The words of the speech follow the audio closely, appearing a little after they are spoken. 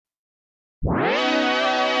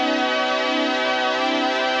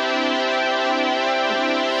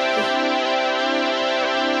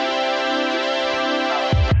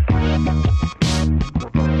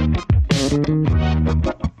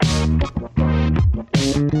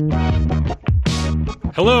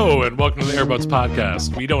Hello and welcome to the Airbuds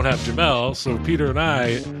Podcast. We don't have Jamel, so Peter and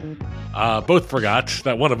I both forgot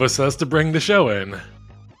that one of us has to bring the show in.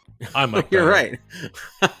 I'm Mike. You're right.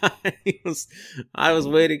 I was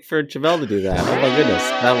waiting for Jamel to do that. Oh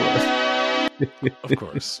my goodness. Of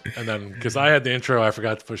course. And then because I had the intro, I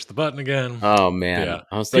forgot to push the button again. Oh man. Yeah.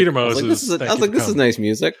 I was Peter like, Moses. this is nice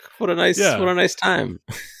music. What a nice time.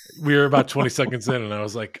 We were about 20 seconds in and I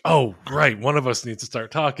was like, oh, right. One of us needs to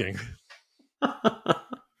start talking.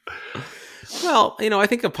 Well, I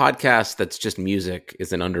think a podcast that's just music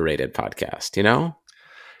is an underrated podcast,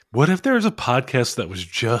 What if there was a podcast that was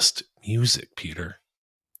just music, Peter?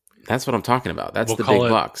 That's what I'm talking about. That's we'll the big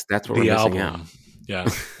bucks. That's what we're missing out. Yeah.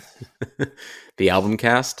 The album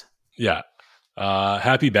cast? Yeah.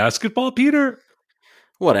 Happy basketball, Peter?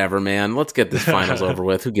 Whatever, man. Let's get this finals over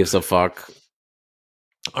with. Who gives a fuck?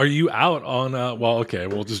 Are you out on,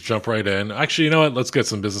 we'll just jump right in. Actually, you know what? Let's get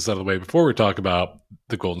some business out of the way before we talk about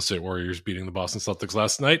the Golden State Warriors beating the Boston Celtics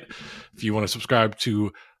last night. If you want to subscribe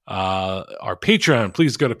to our Patreon,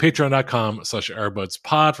 please go to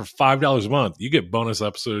patreon.com/airbudspod for $5 a month. You get bonus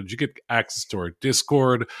episodes. You get access to our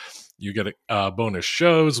Discord. You get bonus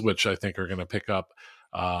shows, which I think are going to pick up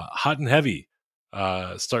hot and heavy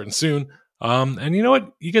starting soon. And you know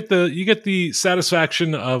what? You get the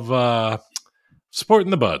satisfaction of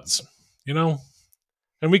supporting the buds, and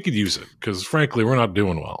we could use it because frankly, we're not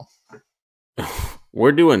doing well.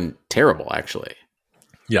 We're doing terrible, actually.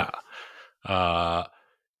 Yeah.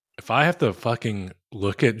 If I have to fucking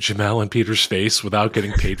look at Jamel and Peter's face without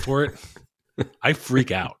getting paid for it, I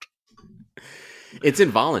freak out. It's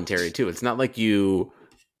involuntary too. It's not like it's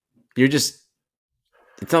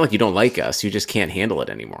not like you don't like us. You just can't handle it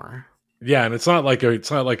anymore. Yeah, and it's not like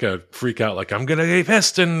a freak out like I'm gonna get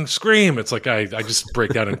pissed and scream. It's like I just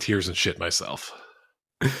break out in tears and shit myself.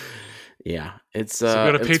 Yeah, it's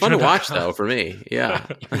fun to watch though for me. Yeah,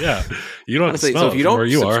 yeah. You don't honestly. Have to so if you don't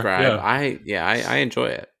subscribe, yeah. I enjoy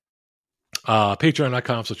it.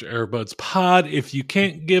 Patreon.com/airbudspod. If you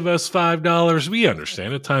can't give us $5, we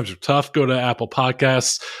understand it. Times are tough. Go to Apple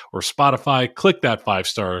Podcasts or Spotify. Click that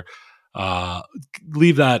 5-star.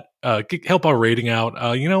 Leave that. Help our rating out.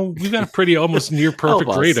 We've got a pretty almost near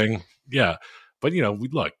perfect rating. Yeah, but we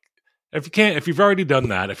look. If you've already done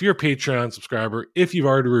that, if you're a Patreon subscriber, if you've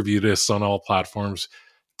already reviewed us on all platforms,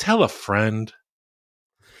 tell a friend.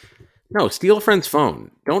 No, steal a friend's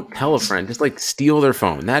phone. Don't tell a friend. Just steal their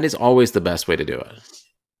phone. That is always the best way to do it.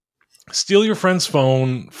 Steal your friend's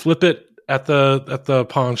phone, flip it at the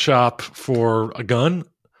pawn shop for a gun,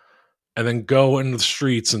 and then go into the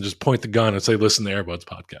streets and just point the gun and say, listen to Airbuds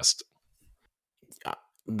Podcast.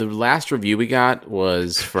 The last review we got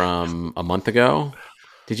was from a month ago.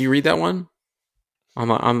 Did you read that one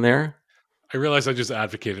on there? I realize I just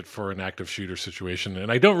advocated for an active shooter situation,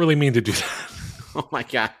 and I don't really mean to do that. Oh my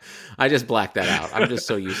God. I just blacked that out. I'm just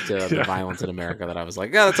so used to the violence in America that I was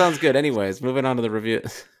like, that sounds good. Anyways, moving on to the review.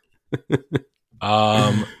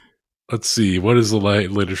 Let's see. What is the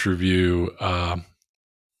latest review? I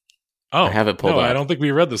have it pulled up. I don't think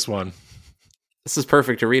we read this one. This is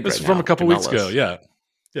perfect to read. This is from a couple weeks ago. Yeah.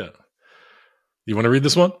 You want to read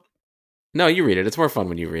this one? No, you read it. It's more fun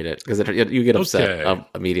when you read it because you get upset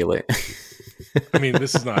immediately. I mean,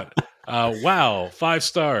 this is not. Wow, 5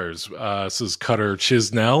 stars. This is Cutter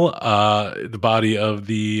Chisnell. The body of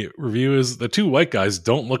the review is the two white guys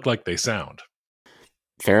don't look like they sound.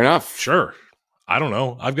 Fair enough. Sure. I don't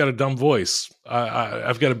know. I've got a dumb voice.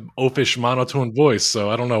 I've got an oafish monotone voice, so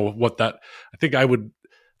I don't know what that. I think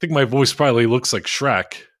my voice probably looks like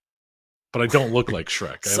Shrek, but I don't look like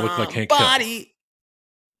Shrek. I look like Hank Hill.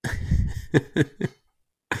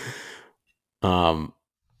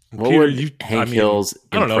 What Peter, would Hank Hill's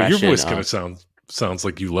I don't know. Your voice kind of sounds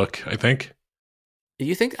like you look. I think.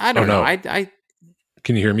 You think? I don't know. I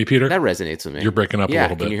can you hear me, Peter? That resonates with me. You're breaking up a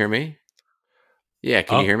little bit. Can you hear me? Yeah,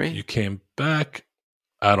 can you hear me? You came back.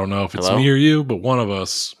 I don't know if it's me or you, but one of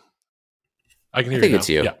us. I can hear you. I think it's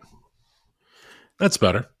you. Yeah, that's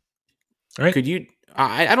better. All right. Could you?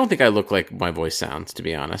 I don't think I look like my voice sounds. To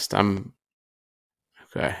be honest,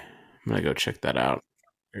 okay. I'm gonna go check that out.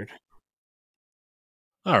 Weird.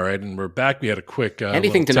 All right, and we're back. We had a quick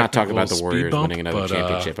anything to not talk about the Warriors winning another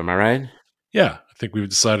championship. Am I right? Yeah, I think we've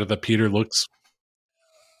decided that Peter looks.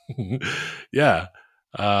 Yeah,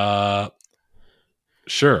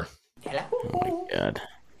 sure. Oh my God.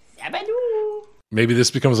 Maybe this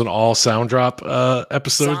becomes an all sound drop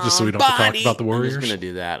episode, just so we don't have to talk about the Warriors. I'm just gonna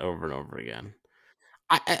do that over and over again.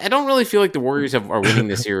 I don't really feel like the Warriors are winning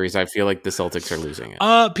the series. I feel like the Celtics are losing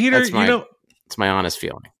it. Peter, it's my honest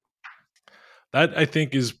feeling. That I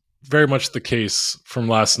think is very much the case from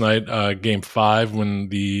last night, Game 5, when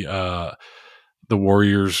the the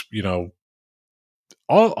Warriors,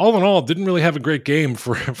 all in all, didn't really have a great game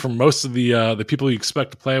for most of the people you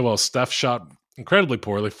expect to play well. Steph shot incredibly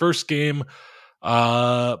poorly. First playoff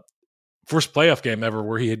game ever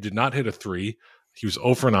where he did not hit a three. He was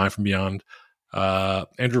 0 for 9 from beyond.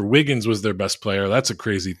 Andrew Wiggins was their best player. That's a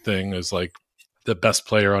crazy thing. Is like the best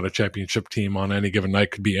player on a championship team on any given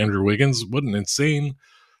night could be Andrew Wiggins. What an insane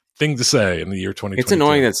thing to say in the year 2020. It's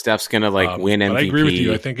annoying that Steph's going to win MVP. But I agree with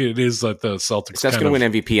you. I think it is like the Celtics. Steph's going to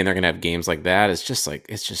win MVP and they're going to have games like that. It's just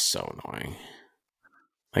so annoying.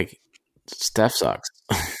 Like Steph sucks.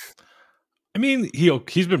 I mean,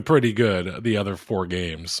 he's been pretty good the other 4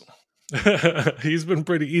 games. He's been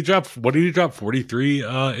pretty. He dropped. What did he drop? 43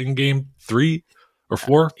 in game 3 or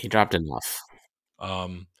 4. He dropped enough.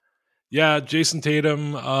 Yeah, Jason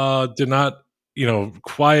Tatum did not.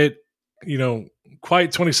 Quiet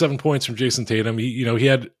 27 points from Jason Tatum. He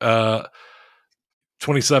had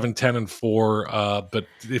 27, 10, and 4. But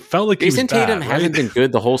it felt like Jason he was Tatum bad, hasn't right? been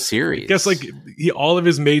good the whole series. I guess all of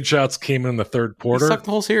his made shots came in the third quarter. He sucked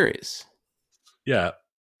the whole series. Yeah.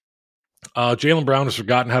 Jaylen Brown has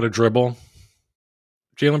forgotten how to dribble.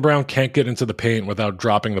 Jaylen Brown can't get into the paint without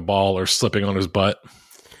dropping the ball or slipping on his butt.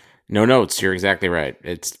 No notes. You're exactly right.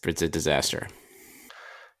 It's a disaster.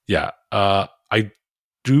 Yeah. I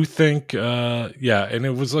do think, and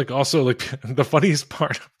it was also the funniest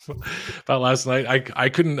part about last night. I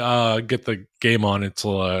couldn't get the game on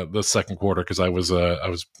until the second quarter because I was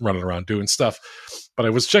running around doing stuff. But I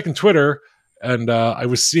was checking Twitter and I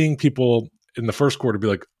was seeing people in the first quarter be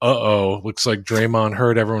like, looks like Draymond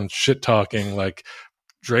heard everyone shit talking, like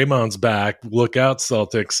Draymond's back, look out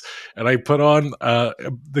Celtics. And I put on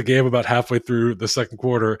the game about halfway through the second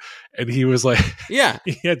quarter and he was like, yeah,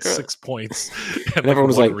 he had 6 points and everyone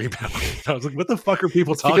was like, rebound. I was like, what the fuck are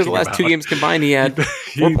people talking because the about? last 2 games combined he had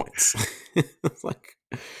 4 points. It's like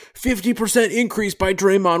 50% increase by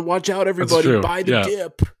Draymond. Watch out, everybody, buy the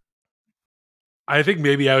dip. I think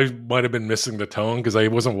maybe I might have been missing the tone because I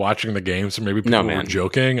wasn't watching the game, so maybe people were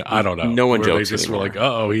joking. I don't know. No one jokes They just anymore.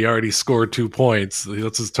 were like, he already scored 2 points.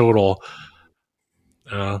 That's his total.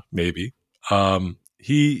 Maybe.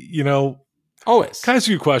 He, always. Can I ask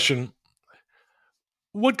you a question?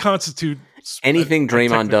 What constitutes anything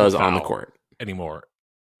Draymond does on the court anymore?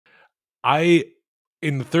 In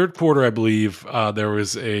the third quarter, I believe there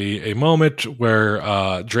was a moment where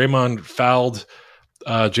Draymond fouled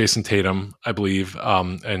Jason Tatum, I believe,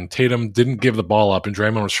 and Tatum didn't give the ball up, and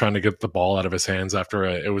Draymond was trying to get the ball out of his hands after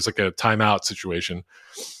it was like a timeout situation.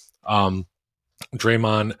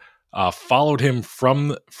 Draymond followed him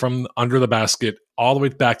from under the basket all the way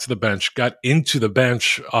back to the bench, got into the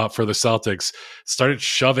bench for the Celtics, started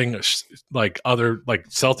shoving other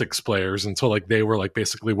Celtics players until they were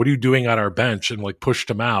basically, what are you doing at our bench, and pushed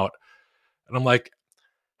him out. And I'm like,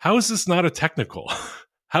 how is this not a technical?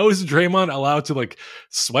 How is Draymond allowed to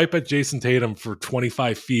swipe at Jason Tatum for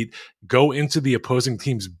 25 feet, go into the opposing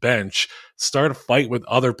team's bench, start a fight with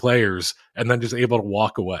other players, and then just able to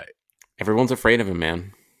walk away? Everyone's afraid of him,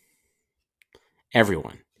 man.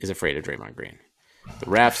 Everyone is afraid of Draymond Green. The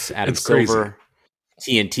refs, Adam Silver,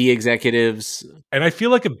 TNT executives. And I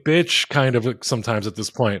feel like a bitch kind of sometimes at this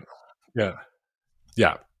point. Yeah.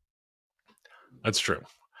 Yeah. That's true.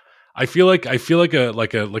 I feel like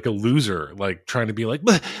a loser, trying to be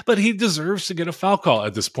but he deserves to get a foul call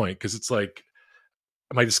at this point, because it's like,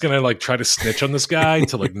 am I just gonna try to snitch on this guy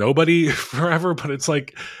to nobody forever? But it's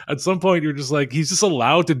at some point you're just he's just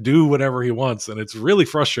allowed to do whatever he wants, and it's really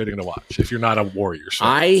frustrating to watch if you're not a Warriors fan.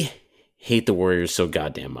 I hate the Warriors so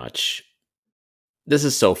goddamn much. This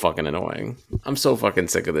is so fucking annoying. I'm so fucking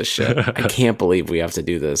sick of this shit. I can't believe we have to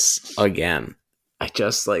do this again. I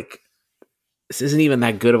just this isn't even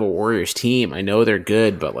that good of a Warriors team. I know they're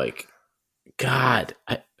good, but God,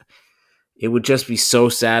 it would just be so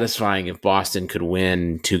satisfying if Boston could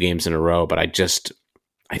win 2 games in a row. But I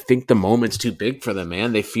think the moment's too big for them,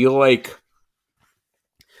 man. They feel I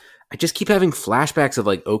just keep having flashbacks of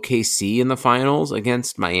OKC in the finals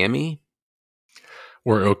against Miami,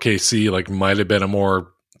 where OKC I might have been a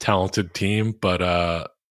more talented team, but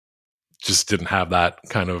just didn't have that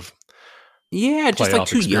kind of. Yeah, just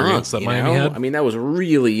too young. That Miami had. I mean, that was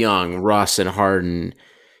really young. Russ and Harden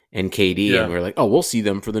and KD, and we were we'll see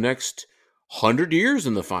them for the next 100 years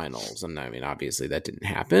in the finals. And I mean, obviously that didn't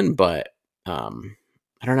happen, but I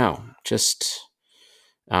don't know. Just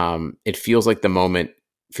it feels like the moment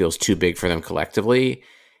feels too big for them collectively.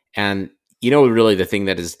 And really the thing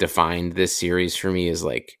that has defined this series for me is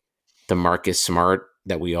the Marcus Smart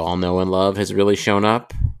that we all know and love has really shown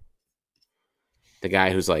up. The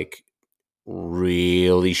guy who's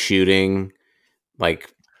really shooting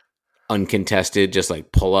uncontested, just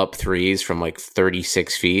like pull up threes from like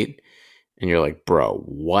 36 feet. And you're like, bro,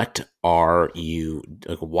 what are you,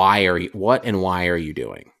 like, why are you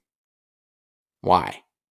doing? Why?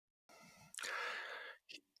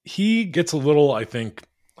 He gets a little, I think,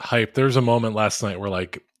 hype. There's a moment last night where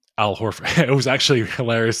like Al Horford, it was actually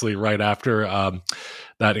hilariously right after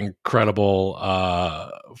that incredible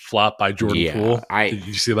flop by Jordan Poole. Did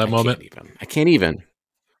you see that moment? I can't even.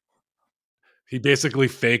 He basically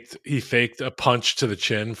faked a punch to the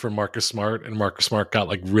chin from Marcus Smart, and Marcus Smart got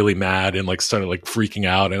like really mad and like started like freaking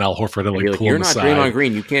out, and Al Horford had like pull him aside. You're not Draymond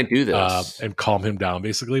Green, you can't do this, and calm him down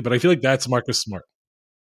basically. But I feel like that's Marcus Smart.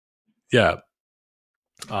 Yeah.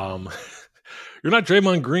 You're not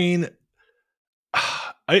Draymond Green.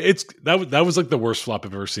 That was like the worst flop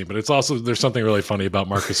I've ever seen. But it's also, there's something really funny about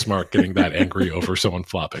Marcus Smart getting that angry over someone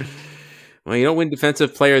flopping. Well, you don't win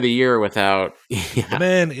Defensive Player of the Year without. Yeah. The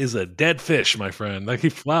man is a dead fish, my friend. Like, he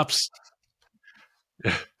flops.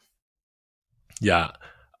 Yeah.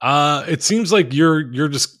 It seems like you're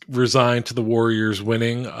just resigned to the Warriors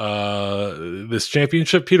winning this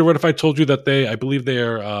championship. Peter, what if I told you that I believe they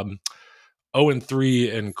are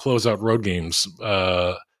 0-3 in closeout road games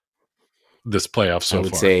this playoff so far? I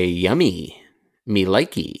would say yummy. Me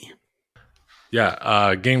likey.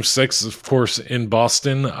 Yeah, Game 6, of course, in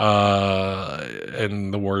Boston,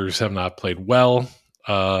 and the Warriors have not played well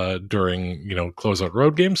during closeout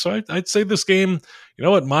road games. So I'd say this game. You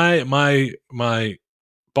know what? My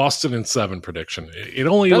Boston in 7 prediction. It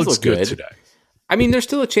only looks good today. I mean, there's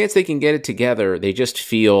still a chance they can get it together. They just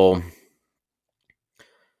feel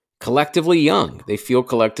collectively young. They feel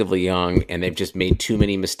collectively young, and they've just made too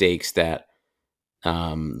many mistakes that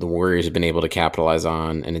the Warriors have been able to capitalize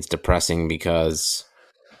on, and it's depressing because,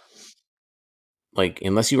 like,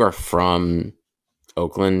 unless you are from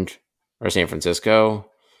Oakland or San Francisco,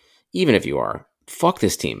 even if you are, fuck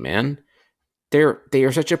this team, man. They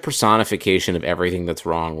are such a personification of everything that's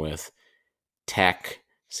wrong with Tech,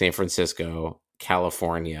 San Francisco,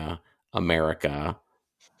 California, America.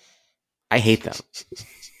 I hate them.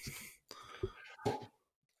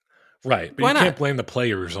 Right, but you can't blame the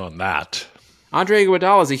players on that. Andre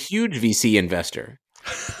Iguodala is a huge VC investor.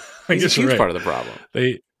 He's a huge part of the problem.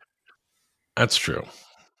 That's true.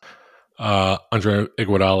 Andre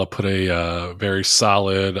Iguodala put a very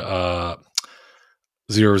solid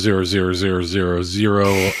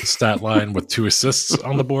 0.00000 stat line with 2 assists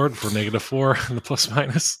on the board for -4 in the plus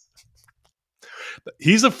minus.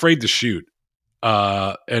 He's afraid to shoot,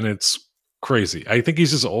 and it's crazy. I think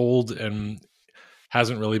he's just old and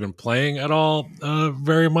hasn't really been playing at all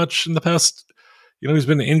very much in the past. He's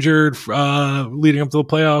been injured leading up to the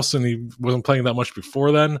playoffs, and he wasn't playing that much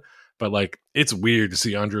before then. But, like, it's weird to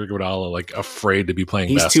see Andre Iguodala, like, afraid to be playing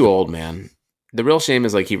basketball. He's too old, man. The real shame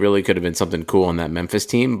is, like, he really could have been something cool on that Memphis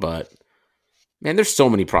team, but, man, there's so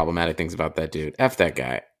many problematic things about that dude. F that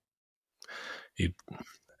guy.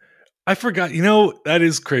 I forgot. That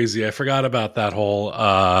is crazy. I forgot about that whole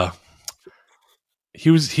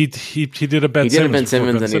he did a Ben Simmons,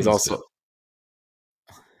 and he's also...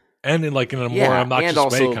 And in a more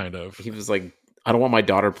obnoxious way, kind of. He was like, I don't want my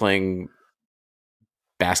daughter playing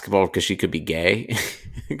basketball because she could be gay.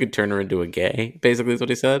 It could turn her into a gay, basically is what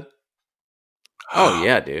he said. Oh,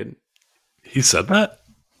 yeah, dude. He said that?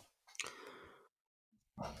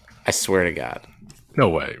 I swear to God. No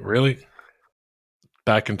way. Really?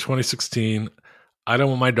 Back in 2016, I don't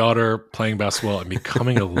want my daughter playing basketball and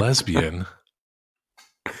becoming a lesbian.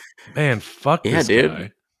 Man, fuck this dude.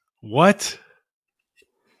 Guy. What?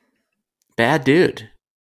 Bad dude.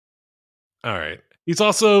 All right. He's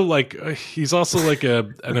also like an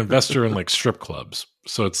investor in like strip clubs.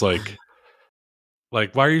 So it's like why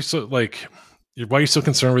are you so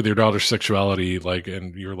concerned with your daughter's sexuality? Like,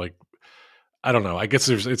 and you're like, I don't know. I guess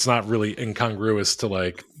it's not really incongruous to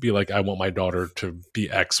like be like, I want my daughter to be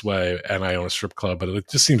X way and I own a strip club, but it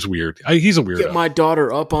just seems weird. He's a weirdo. Get my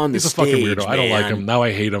daughter up on the stage. He's a fucking weirdo. Man. I don't like him. Now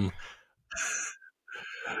I hate him.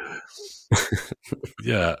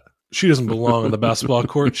 Yeah. She doesn't belong on the basketball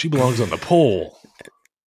court. She belongs on the pole.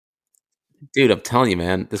 Dude, I'm telling you,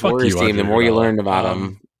 man. This Warriors team, the more you learn about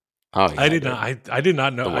them. Oh, yeah, I did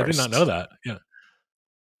not know. I did not know that. Yeah.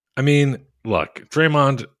 I mean, look,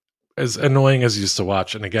 Draymond, as annoying as he used to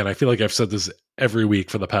watch, and again, I feel like I've said this every week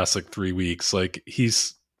for the past 3 weeks. Like,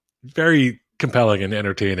 he's very compelling and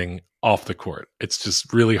entertaining off the court. It's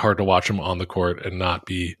just really hard to watch him on the court and not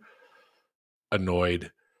be annoyed.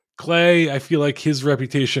 Clay, I feel like his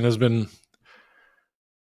reputation has been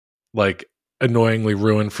like annoyingly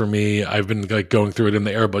ruined for me. I've been like going through it in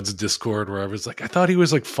the Airbuds Discord where I was like, I thought he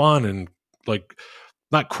was like fun and like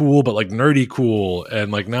not cool, but like nerdy cool.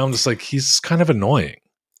 And like now I'm just like, he's kind of annoying.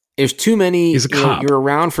 There's too many. He's a cop. You're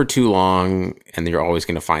around for too long, and you're always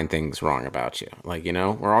going to find things wrong about you. Like,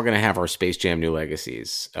 we're all going to have our Space Jam New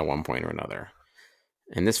Legacies at one point or another.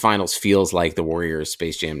 And this finals feels like the Warriors'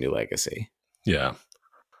 Space Jam New Legacy. Yeah.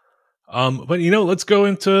 But let's go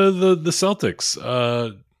into the Celtics.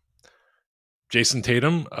 Jason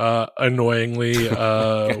Tatum, annoyingly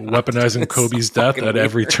weaponizing Kobe's death at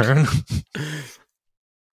every turn.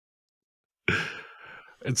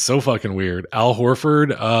 It's so fucking weird. Al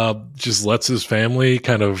Horford just lets his family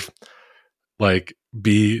kind of like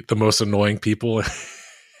be the most annoying people.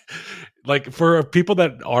 Like for people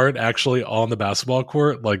that aren't actually on the basketball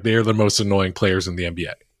court, like they are the most annoying players in the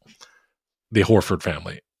NBA. The Horford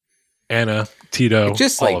family, Anna, Tito,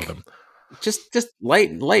 just all of them. Just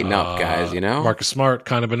lighten up, guys. Marcus Smart,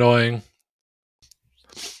 kind of annoying.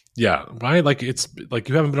 Yeah, right. Like it's like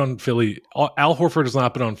you haven't been on Philly. Al Horford has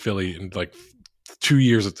not been on Philly in like 2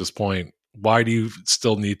 years at this point. Why do you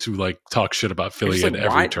still need to like talk shit about Philly at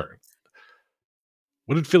every turn?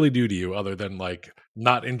 What did Philly do to you other than like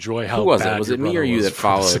not enjoy how? Who was bad it? Was it me or you that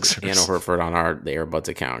followed Anna Horford on the Airbuds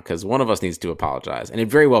account? Because one of us needs to apologize, and it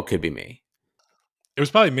very well could be me. It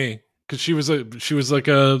was probably me because she was a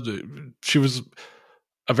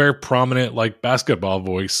very prominent like basketball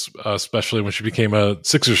voice, especially when she became a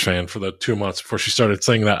Sixers fan for the 2 months before she started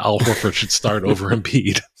saying that Al Horford should start over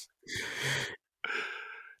Embiid.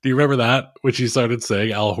 Do you remember that when she started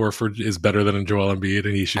saying Al Horford is better than Joel Embiid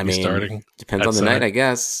and he should be starting? Depends on the night, I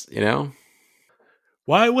guess.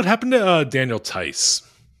 Why? What happened to Daniel Tice?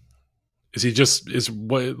 Is he just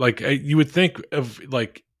you would think of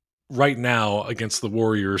like right now against the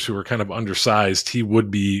Warriors, who are kind of undersized, he would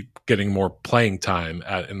be getting more playing time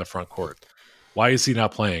in the front court. Why is he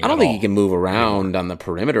not playing? I don't think he can move around on the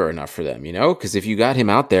perimeter enough for them, because if you got him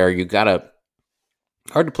out there, you got to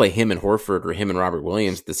hard to play him and Horford or him and Robert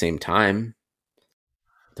Williams at the same time.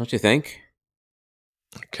 Don't you think?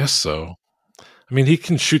 I guess so. I mean, he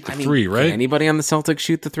can shoot the three, right? Can anybody on the Celtics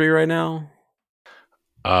shoot the three right now?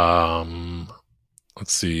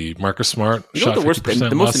 Let's see. Marcus Smart shot 50%.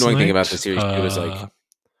 The most annoying thing about the series was like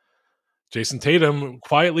Jason Tatum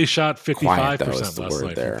quietly shot 55% last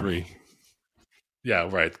night from three. Yeah,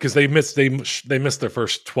 right. Because they missed their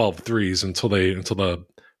first 12 threes until the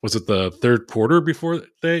was it the third quarter before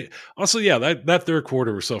they also that third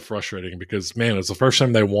quarter was so frustrating because man, it's the first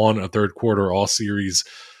time they won a third quarter all series.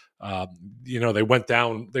 They went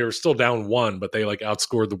down, they were still down one, but they like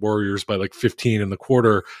outscored the Warriors by like 15 in the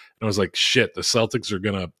quarter. And I was like, shit, the Celtics are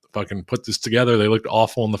gonna fucking put this together. They looked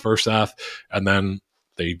awful in the first half, and then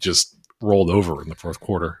they just rolled over in the fourth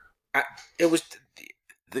quarter. It was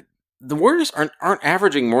the Warriors aren't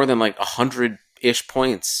averaging more than like 100-ish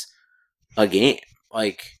points a game.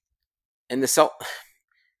 Like, and this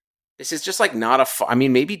is just like not I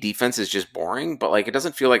mean, maybe defense is just boring, but like it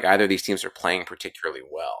doesn't feel like either of these teams are playing particularly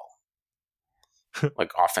well,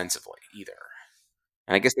 like offensively either.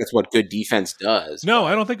 And I guess that's what good defense does. No,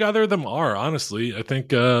 I don't think either of them are, honestly. I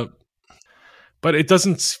think, but it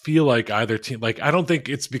doesn't feel like either team. Like, I don't think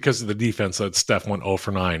it's because of the defense that Steph went 0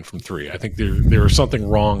 for 9 from 3. I think there was something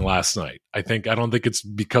wrong last night. I don't think it's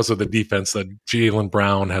because of the defense that Jaylen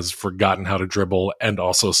Brown has forgotten how to dribble and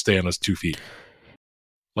also stay on his 2 feet.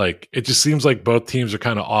 Like, it just seems like both teams are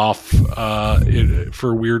kind of off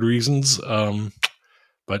for weird reasons.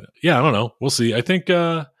 But yeah, I don't know. We'll see. I think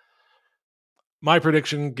my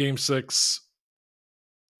prediction, Game 6,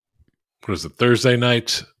 what is it, Thursday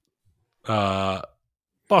night?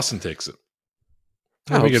 Boston takes it.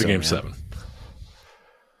 We get a Game 7.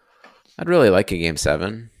 I'd really like a Game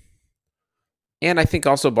 7. And I think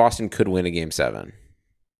also Boston could win a Game 7.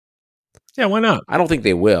 Yeah, why not? I don't think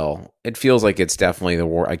they will. It feels like it's definitely the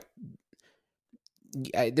war.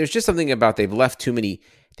 There's just something about they've left too many.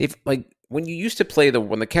 They've like when the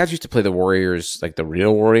Cavs used to play the Warriors, like the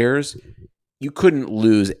real Warriors, you couldn't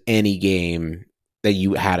lose any game that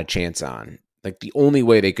you had a chance on. Like the only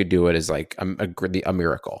way they could do it is like a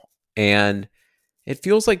miracle. And it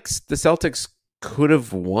feels like the Celtics could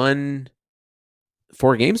have won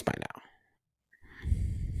 4 games by now.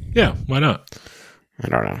 Yeah, why not? I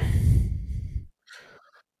don't know.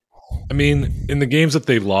 I mean, in the games that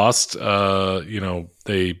they lost, I don't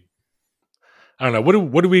know.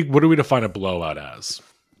 What do we define a blowout as?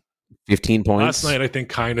 15 points. Last night, I think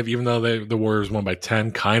kind of, even though the Warriors won by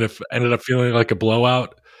 10, kind of ended up feeling like a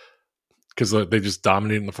blowout because they just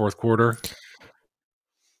dominated in the fourth quarter.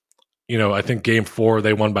 I think Game 4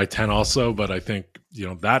 they won by 10 also, but I think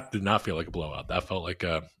that did not feel like a blowout. That felt like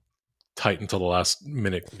a tight until the last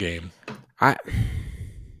minute game. I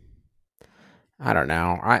don't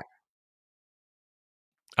know.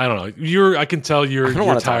 I don't know. I can tell you're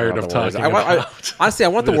tired of talking about. Honestly, I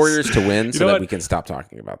want the this. Warriors to win so that what? we can stop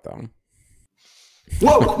talking about them.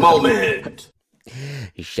 Woke moment.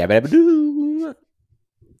 Shabba-dabba-doo.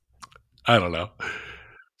 I don't know.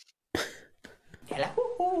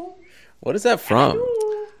 What is that from?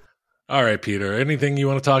 All right, Peter. Anything you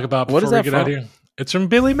want to talk about What before is we that get out from? of here? It's from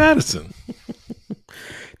Billy Madison.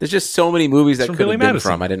 There's just so many movies that from could Billy have been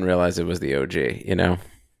Madison. from. I didn't realize it was the OG, you know?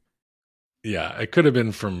 Yeah, it could have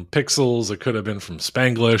been from Pixels. It could have been from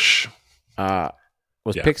Spanglish.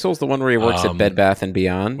 Was Yeah. Pixels the one where he works at Bed Bath &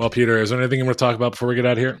 Beyond? Well, Peter, is there anything you want to talk about before we get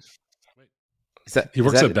out of here? He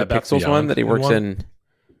works at the Bed Bath Pixels Beyond one that he in works one? in?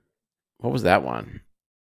 What was that one?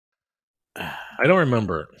 I don't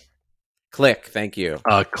remember. Click, thank you.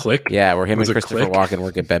 Click? Yeah, where him Was and it Christopher Click? Walken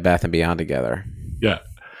work at Bed Bath & Beyond together. Yeah.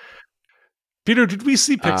 Peter, did we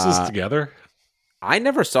see Pixels together? I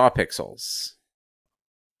never saw Pixels.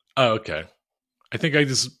 Oh, okay. I think I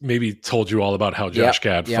just maybe told you all about how Josh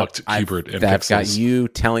Gad fucked Hubert in That's Pixels. got you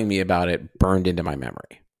telling me about it burned into my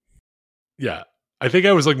memory. Yeah. I think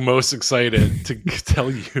I was like most excited to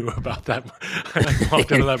tell you about that. I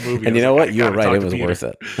walked into that movie. And you know what? You were right. It was Peter. worth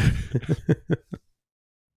it.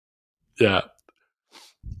 Yeah.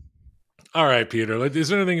 All right, Peter. Is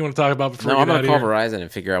there anything you want to talk about before No, we I'm get going out to of call here? Verizon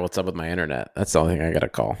and figure out what's up with my internet. That's the only thing I got to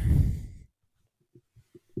call.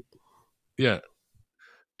 Yeah.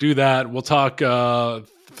 Do that. We'll talk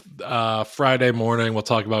Friday morning. We'll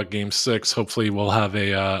talk about Game 6. Hopefully we'll have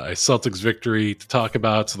a Celtics victory to talk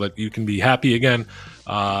about so that you can be happy again.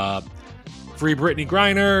 Free Brittany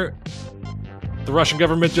Griner. The Russian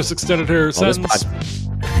government just extended her sentence.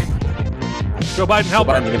 Joe Biden, help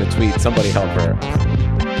her. I'm going to tweet. Somebody help her.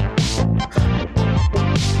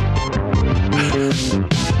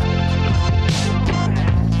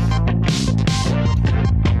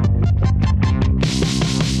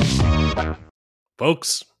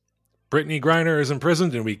 Folks, Brittany Griner is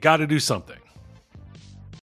imprisoned and we got to do something.